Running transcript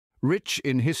Rich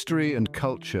in history and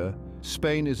culture,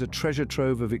 Spain is a treasure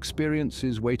trove of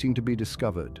experiences waiting to be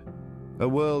discovered. A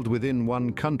world within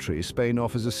one country, Spain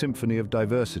offers a symphony of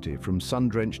diversity, from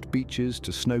sun-drenched beaches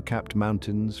to snow-capped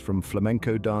mountains, from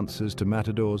flamenco dancers to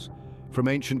matadors, from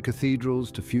ancient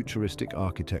cathedrals to futuristic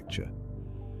architecture.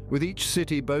 With each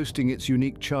city boasting its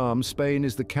unique charm, Spain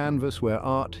is the canvas where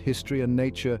art, history, and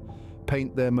nature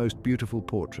paint their most beautiful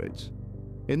portraits.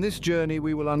 In this journey,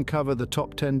 we will uncover the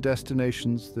top 10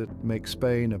 destinations that make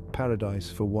Spain a paradise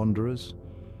for wanderers.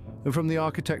 And from the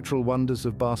architectural wonders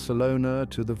of Barcelona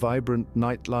to the vibrant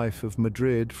nightlife of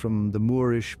Madrid, from the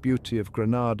Moorish beauty of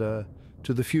Granada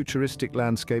to the futuristic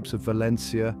landscapes of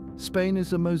Valencia, Spain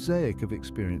is a mosaic of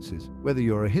experiences. Whether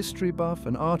you're a history buff,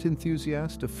 an art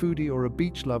enthusiast, a foodie, or a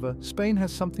beach lover, Spain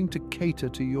has something to cater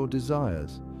to your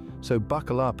desires. So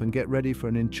buckle up and get ready for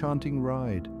an enchanting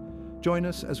ride. Join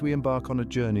us as we embark on a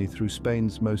journey through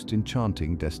Spain's most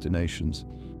enchanting destinations.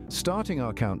 Starting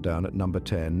our countdown at number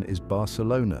 10 is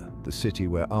Barcelona, the city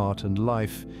where art and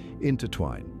life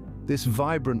intertwine. This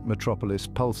vibrant metropolis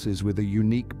pulses with a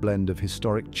unique blend of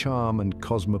historic charm and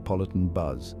cosmopolitan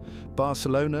buzz.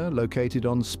 Barcelona, located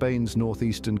on Spain's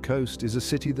northeastern coast, is a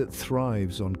city that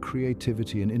thrives on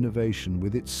creativity and innovation,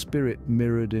 with its spirit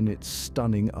mirrored in its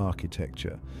stunning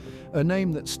architecture. A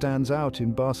name that stands out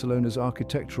in Barcelona's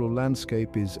architectural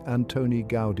landscape is Antoni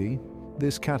Gaudí.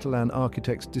 This Catalan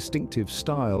architect's distinctive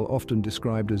style, often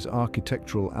described as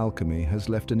architectural alchemy, has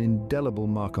left an indelible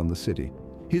mark on the city.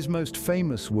 His most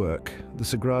famous work, the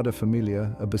Sagrada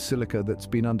Familia, a basilica that's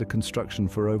been under construction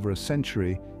for over a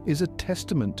century, is a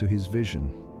testament to his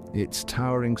vision. Its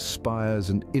towering spires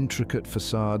and intricate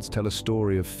facades tell a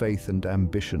story of faith and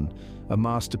ambition, a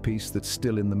masterpiece that's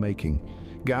still in the making.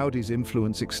 Gaudí's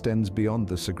influence extends beyond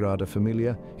the Sagrada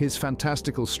Familia. His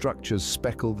fantastical structures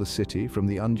speckle the city, from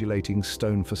the undulating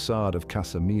stone facade of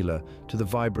Casa Mila to the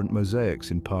vibrant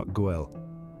mosaics in Park Güell.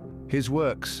 His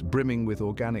works, brimming with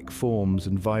organic forms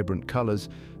and vibrant colors,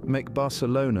 make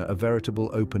Barcelona a veritable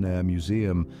open-air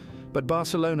museum. But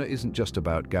Barcelona isn't just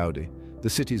about Gaudí. The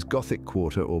city's Gothic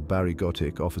quarter, or Barri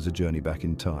Gòtic, offers a journey back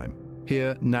in time.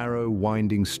 Here, narrow,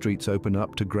 winding streets open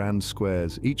up to grand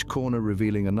squares, each corner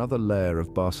revealing another layer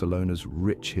of Barcelona's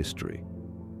rich history.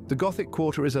 The Gothic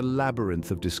quarter is a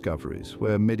labyrinth of discoveries,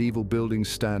 where medieval buildings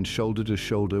stand shoulder to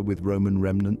shoulder with Roman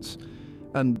remnants.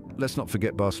 And let's not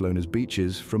forget Barcelona's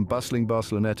beaches. From bustling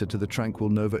Barceloneta to the tranquil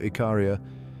Nova Icaria,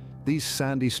 these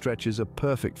sandy stretches are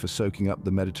perfect for soaking up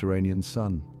the Mediterranean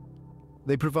sun.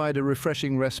 They provide a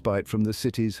refreshing respite from the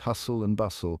city's hustle and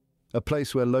bustle, a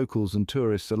place where locals and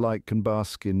tourists alike can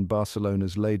bask in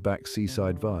Barcelona's laid-back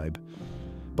seaside vibe.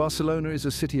 Barcelona is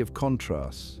a city of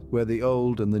contrasts, where the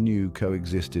old and the new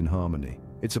coexist in harmony.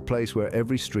 It's a place where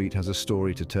every street has a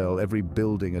story to tell, every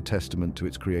building a testament to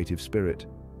its creative spirit.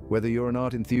 Whether you're an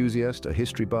art enthusiast, a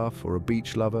history buff, or a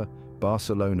beach lover,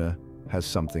 Barcelona has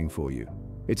something for you.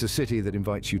 It's a city that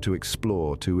invites you to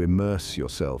explore, to immerse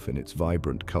yourself in its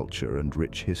vibrant culture and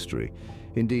rich history.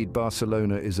 Indeed,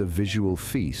 Barcelona is a visual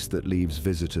feast that leaves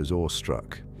visitors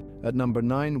awestruck. At number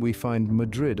 9, we find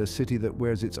Madrid, a city that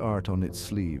wears its art on its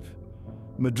sleeve.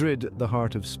 Madrid, the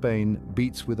heart of Spain,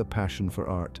 beats with a passion for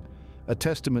art. A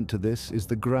testament to this is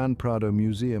the Gran Prado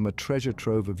Museum, a treasure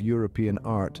trove of European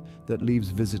art that leaves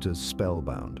visitors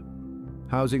spellbound.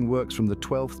 Housing works from the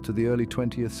 12th to the early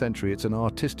 20th century, it's an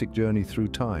artistic journey through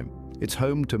time. It's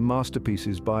home to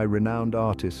masterpieces by renowned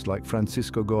artists like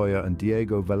Francisco Goya and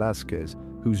Diego Velázquez,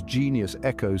 whose genius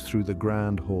echoes through the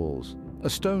grand halls. A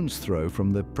stone's throw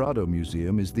from the Prado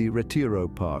Museum is the Retiro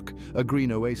Park, a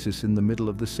green oasis in the middle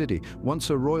of the city.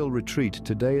 Once a royal retreat,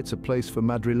 today it's a place for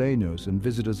Madrileños and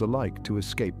visitors alike to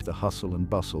escape the hustle and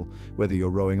bustle. Whether you're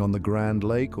rowing on the Grand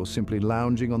Lake or simply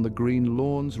lounging on the green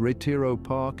lawns, Retiro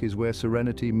Park is where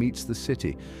serenity meets the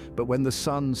city. But when the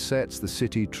sun sets, the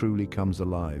city truly comes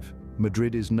alive.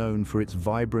 Madrid is known for its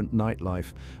vibrant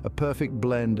nightlife, a perfect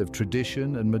blend of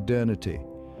tradition and modernity.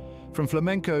 From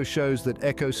flamenco shows that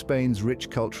echo Spain's rich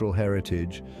cultural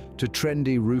heritage, to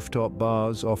trendy rooftop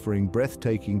bars offering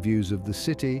breathtaking views of the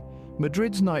city,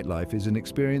 Madrid's nightlife is an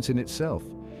experience in itself.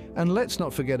 And let's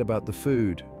not forget about the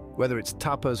food. Whether it's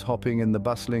tapas hopping in the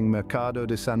bustling Mercado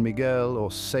de San Miguel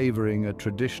or savoring a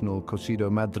traditional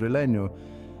cocido madrileño,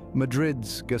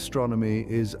 Madrid's gastronomy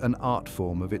is an art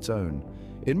form of its own.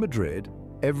 In Madrid,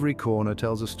 every corner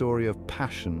tells a story of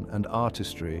passion and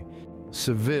artistry.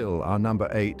 Seville, our number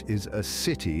 8, is a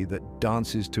city that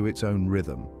dances to its own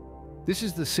rhythm. This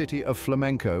is the city of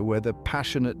flamenco, where the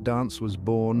passionate dance was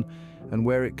born and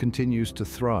where it continues to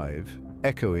thrive,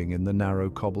 echoing in the narrow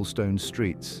cobblestone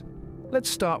streets. Let's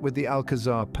start with the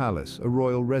Alcazar Palace, a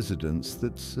royal residence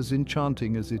that's as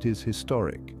enchanting as it is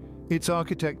historic. Its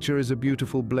architecture is a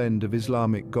beautiful blend of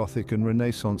Islamic, Gothic and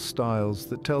Renaissance styles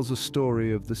that tells a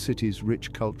story of the city's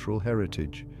rich cultural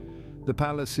heritage. The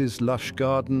palace's lush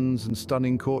gardens and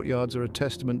stunning courtyards are a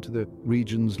testament to the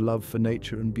region's love for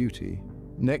nature and beauty.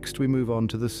 Next, we move on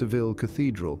to the Seville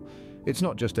Cathedral. It's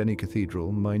not just any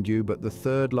cathedral, mind you, but the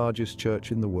third largest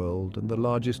church in the world and the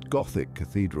largest Gothic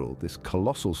cathedral. This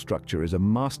colossal structure is a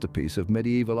masterpiece of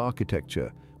medieval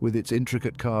architecture, with its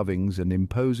intricate carvings and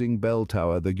imposing bell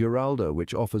tower, the Giralda,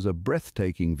 which offers a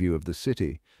breathtaking view of the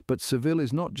city. But Seville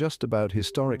is not just about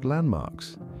historic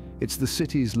landmarks. It's the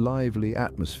city's lively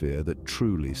atmosphere that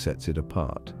truly sets it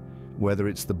apart. Whether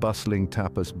it's the bustling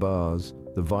tapas bars,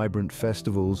 the vibrant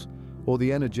festivals, or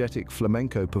the energetic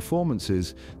flamenco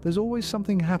performances, there's always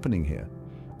something happening here.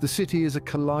 The city is a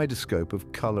kaleidoscope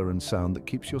of color and sound that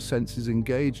keeps your senses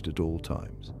engaged at all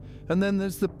times. And then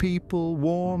there's the people,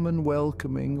 warm and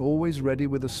welcoming, always ready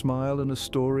with a smile and a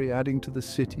story, adding to the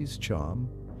city's charm.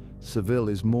 Seville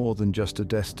is more than just a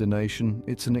destination,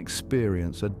 it's an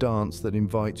experience, a dance that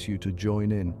invites you to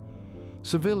join in.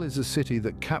 Seville is a city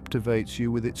that captivates you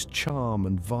with its charm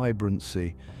and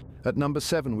vibrancy. At number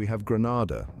 7 we have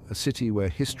Granada, a city where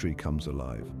history comes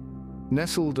alive.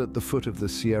 Nestled at the foot of the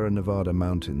Sierra Nevada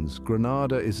mountains,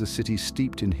 Granada is a city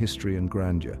steeped in history and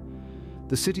grandeur.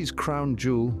 The city's crown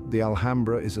jewel, the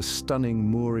Alhambra, is a stunning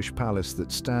Moorish palace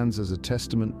that stands as a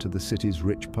testament to the city's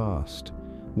rich past.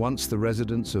 Once the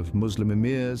residence of Muslim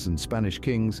emirs and Spanish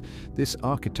kings, this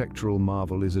architectural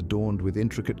marvel is adorned with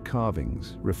intricate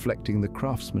carvings, reflecting the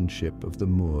craftsmanship of the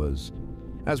Moors.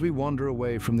 As we wander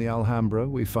away from the Alhambra,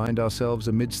 we find ourselves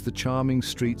amidst the charming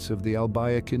streets of the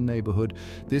Albayaquin neighborhood.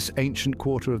 This ancient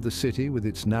quarter of the city, with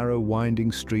its narrow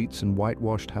winding streets and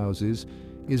whitewashed houses,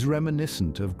 is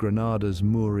reminiscent of Granada's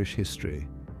Moorish history.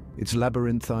 Its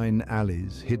labyrinthine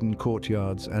alleys, hidden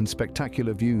courtyards, and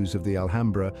spectacular views of the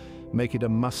Alhambra make it a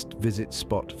must-visit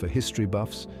spot for history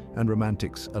buffs and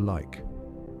romantics alike.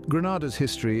 Granada's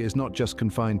history is not just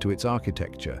confined to its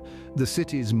architecture. The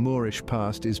city's Moorish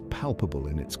past is palpable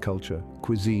in its culture,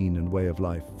 cuisine, and way of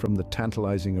life, from the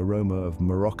tantalizing aroma of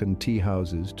Moroccan tea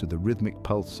houses to the rhythmic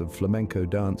pulse of flamenco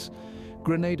dance.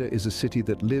 Granada is a city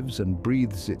that lives and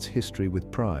breathes its history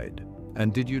with pride.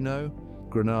 And did you know?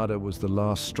 Granada was the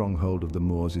last stronghold of the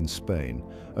Moors in Spain,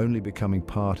 only becoming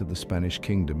part of the Spanish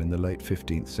kingdom in the late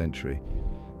 15th century.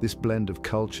 This blend of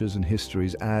cultures and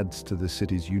histories adds to the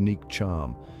city's unique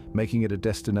charm, making it a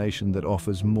destination that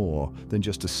offers more than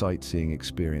just a sightseeing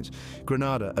experience.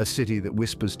 Granada, a city that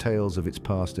whispers tales of its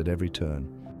past at every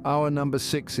turn. Our number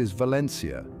 6 is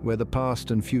Valencia, where the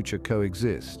past and future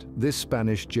coexist. This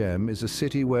Spanish gem is a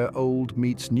city where old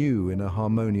meets new in a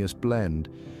harmonious blend,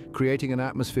 creating an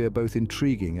atmosphere both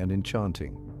intriguing and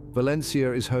enchanting.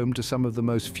 Valencia is home to some of the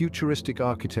most futuristic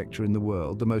architecture in the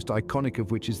world, the most iconic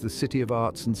of which is the City of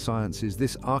Arts and Sciences.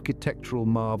 This architectural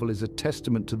marvel is a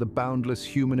testament to the boundless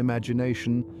human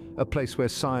imagination, a place where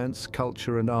science,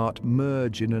 culture, and art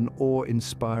merge in an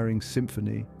awe-inspiring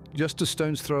symphony. Just a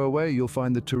stone's throw away, you'll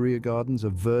find the Turia Gardens, a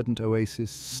verdant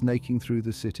oasis snaking through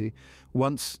the city.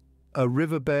 Once a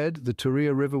riverbed, the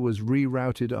Turia River was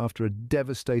rerouted after a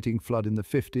devastating flood in the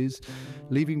 50s,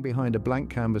 leaving behind a blank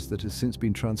canvas that has since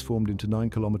been transformed into 9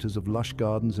 kilometers of lush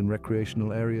gardens and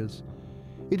recreational areas.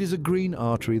 It is a green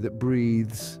artery that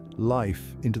breathes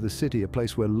life into the city, a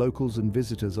place where locals and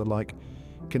visitors alike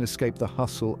can escape the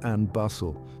hustle and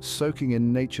bustle, soaking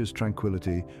in nature's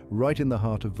tranquility right in the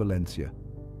heart of Valencia.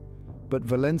 But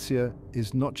Valencia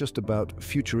is not just about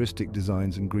futuristic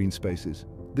designs and green spaces.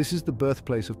 This is the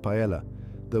birthplace of paella,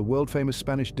 the world-famous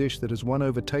Spanish dish that has won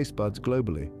over taste buds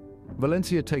globally.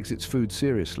 Valencia takes its food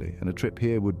seriously, and a trip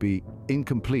here would be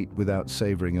incomplete without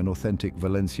savoring an authentic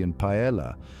Valencian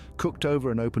paella, cooked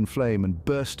over an open flame and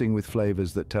bursting with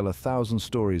flavors that tell 1,000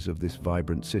 stories of this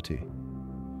vibrant city.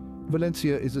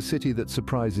 Valencia is a city that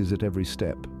surprises at every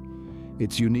step.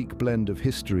 Its unique blend of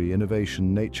history,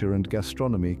 innovation, nature, and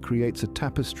gastronomy creates a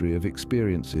tapestry of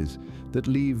experiences that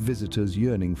leave visitors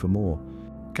yearning for more.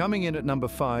 Coming in at number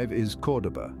 5 is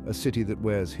Córdoba, a city that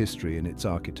wears history in its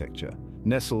architecture.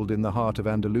 Nestled in the heart of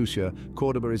Andalusia,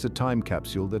 Córdoba is a time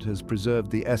capsule that has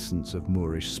preserved the essence of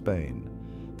Moorish Spain.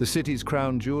 The city's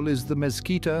crown jewel is the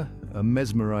Mezquita, a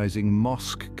mesmerizing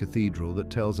mosque cathedral that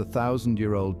tells a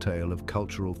 1,000-year-old tale of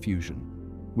cultural fusion.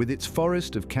 With its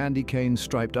forest of candy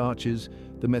cane-striped arches,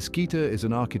 the Mezquita is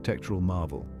an architectural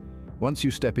marvel. Once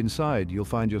you step inside, you'll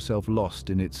find yourself lost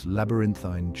in its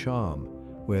labyrinthine charm,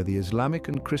 where the Islamic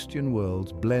and Christian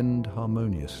worlds blend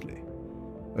harmoniously.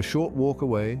 A short walk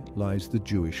away lies the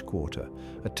Jewish Quarter,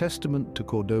 a testament to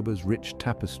Cordoba's rich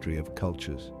tapestry of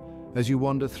cultures. As you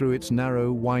wander through its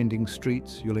narrow, winding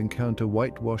streets, you'll encounter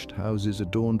whitewashed houses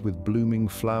adorned with blooming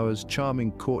flowers,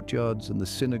 charming courtyards, and the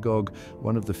synagogue,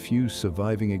 one of the few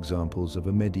surviving examples of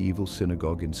a medieval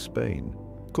synagogue in Spain.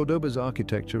 Cordoba's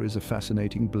architecture is a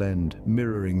fascinating blend,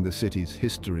 mirroring the city's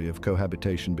history of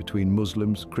cohabitation between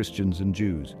Muslims, Christians, and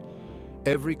Jews.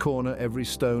 Every corner, every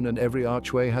stone, and every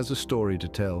archway has a story to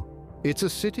tell. It's a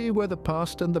city where the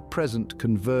past and the present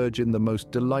converge in the most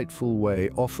delightful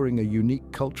way, offering a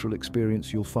unique cultural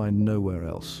experience you'll find nowhere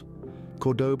else.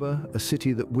 Cordoba, a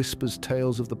city that whispers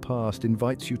tales of the past,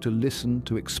 invites you to listen,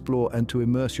 to explore, and to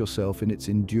immerse yourself in its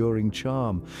enduring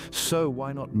charm. So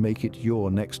why not make it your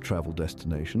next travel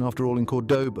destination? After all, in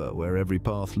Cordoba, where every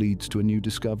path leads to a new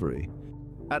discovery.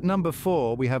 At number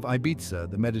 4, we have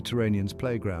Ibiza, the Mediterranean's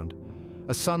playground.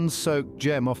 A sun-soaked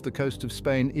gem off the coast of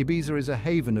Spain, Ibiza is a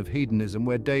haven of hedonism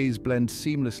where days blend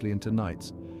seamlessly into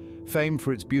nights. Famed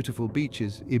for its beautiful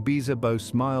beaches, Ibiza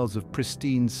boasts miles of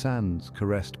pristine sands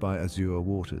caressed by azure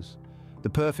waters. The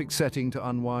perfect setting to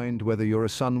unwind, whether you're a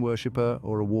sun worshipper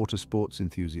or a water sports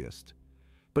enthusiast.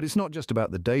 But it's not just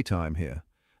about the daytime here.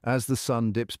 As the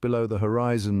sun dips below the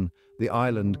horizon, the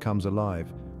island comes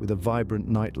alive with a vibrant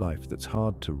nightlife that's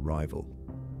hard to rival.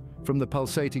 From the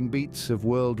pulsating beats of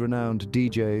world-renowned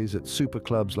DJs at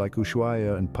superclubs like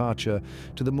Ushuaia and Pacha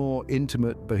to the more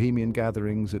intimate bohemian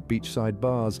gatherings at beachside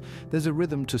bars, there's a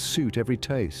rhythm to suit every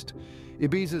taste.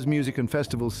 Ibiza's music and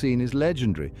festival scene is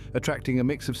legendary, attracting a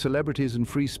mix of celebrities and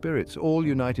free spirits, all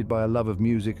united by a love of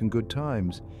music and good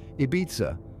times.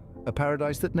 Ibiza, a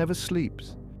paradise that never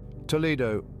sleeps.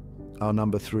 Toledo, our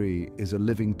number 3, is a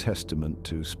living testament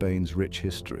to Spain's rich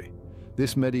history.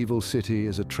 This medieval city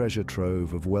is a treasure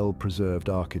trove of well-preserved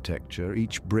architecture,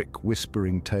 each brick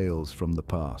whispering tales from the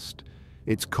past.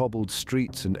 Its cobbled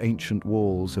streets and ancient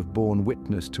walls have borne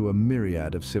witness to a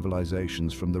myriad of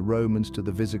civilizations, from the Romans to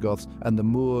the Visigoths and the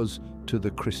Moors to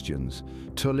the Christians.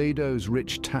 Toledo's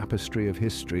rich tapestry of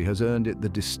history has earned it the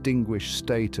distinguished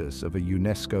status of a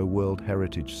UNESCO World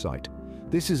Heritage Site.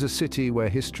 This is a city where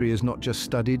history is not just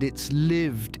studied, it's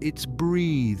lived, it's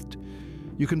breathed.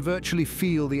 You can virtually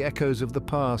feel the echoes of the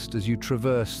past as you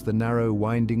traverse the narrow,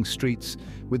 winding streets,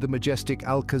 with the majestic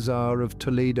Alcazar of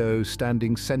Toledo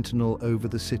standing sentinel over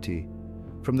the city.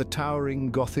 From the towering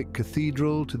Gothic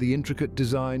cathedral to the intricate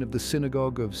design of the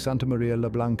synagogue of Santa Maria la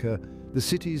Blanca, the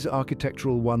city's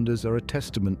architectural wonders are a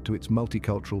testament to its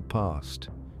multicultural past.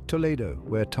 Toledo,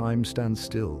 where time stands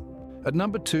still. At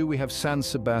number 2, we have San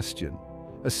Sebastian,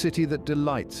 a city that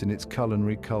delights in its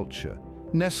culinary culture.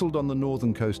 Nestled on the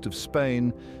northern coast of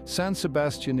Spain, San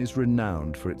Sebastian is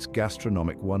renowned for its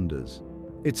gastronomic wonders.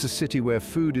 It's a city where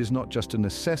food is not just a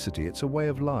necessity, it's a way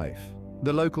of life.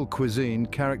 The local cuisine,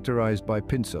 characterized by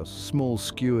pinchos, small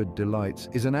skewered delights,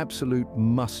 is an absolute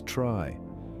must-try.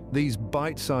 These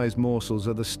bite-sized morsels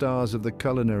are the stars of the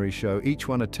culinary show, each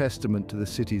one a testament to the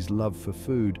city's love for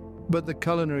food. But the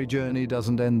culinary journey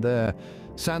doesn't end there.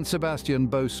 San Sebastian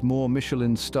boasts more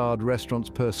Michelin-starred restaurants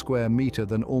per square meter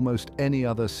than almost any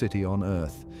other city on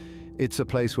Earth. It's a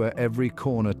place where every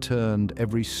corner turned,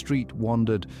 every street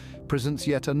wandered, presents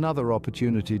yet another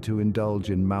opportunity to indulge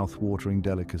in mouth-watering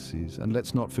delicacies. And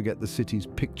let's not forget the city's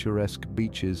picturesque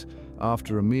beaches.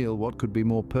 After a meal, what could be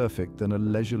more perfect than a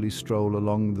leisurely stroll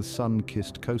along the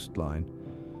sun-kissed coastline?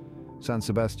 San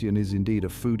Sebastian is indeed a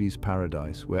foodie's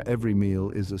paradise, where every meal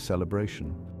is a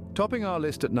celebration. Topping our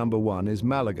list at number 1 is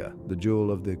Malaga, the jewel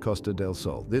of the Costa del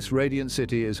Sol. This radiant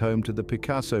city is home to the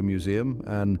Picasso Museum,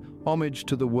 an homage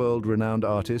to the world-renowned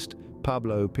artist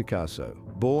Pablo Picasso.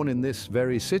 Born in this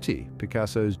very city,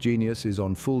 Picasso's genius is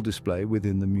on full display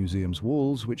within the museum's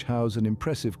walls, which house an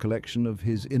impressive collection of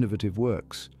his innovative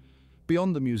works.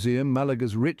 Beyond the museum,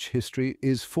 Malaga's rich history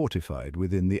is fortified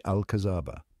within the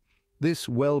Alcazaba. This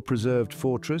well-preserved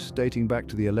fortress, dating back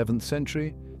to the 11th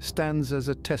century, stands as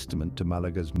a testament to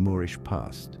Malaga's Moorish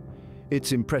past.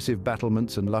 Its impressive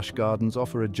battlements and lush gardens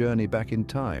offer a journey back in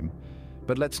time.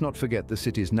 But let's not forget the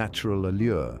city's natural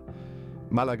allure.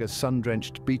 Malaga's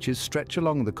sun-drenched beaches stretch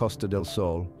along the Costa del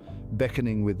Sol,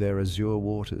 beckoning with their azure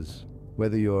waters.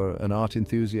 Whether you're an art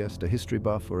enthusiast, a history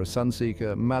buff, or a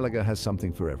sun-seeker, Malaga has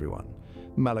something for everyone.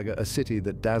 Malaga, a city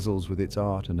that dazzles with its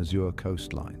art and azure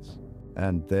coastlines.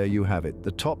 And there you have it,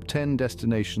 the top 10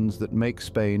 destinations that make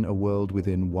Spain a world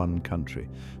within one country.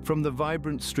 From the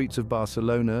vibrant streets of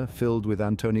Barcelona, filled with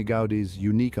Antoni Gaudi's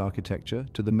unique architecture,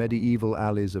 to the medieval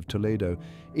alleys of Toledo,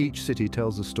 each city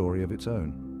tells a story of its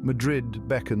own. Madrid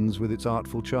beckons with its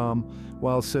artful charm,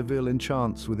 while Seville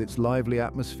enchants with its lively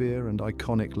atmosphere and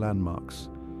iconic landmarks.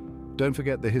 Don't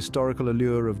forget the historical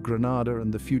allure of Granada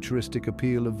and the futuristic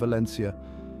appeal of Valencia.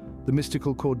 The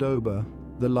mystical Cordoba,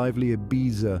 the lively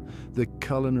Ibiza, the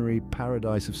culinary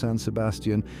paradise of San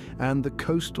Sebastian, and the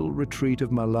coastal retreat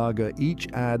of Malaga each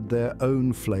add their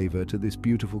own flavor to this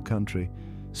beautiful country.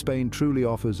 Spain truly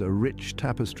offers a rich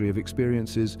tapestry of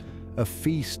experiences, a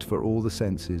feast for all the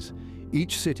senses.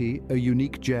 Each city a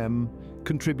unique gem,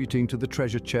 contributing to the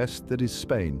treasure chest that is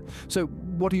Spain. So,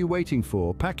 what are you waiting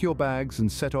for? Pack your bags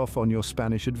and set off on your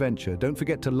Spanish adventure. Don't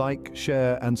forget to like,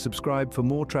 share, and subscribe for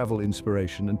more travel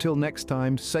inspiration. Until next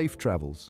time, safe travels.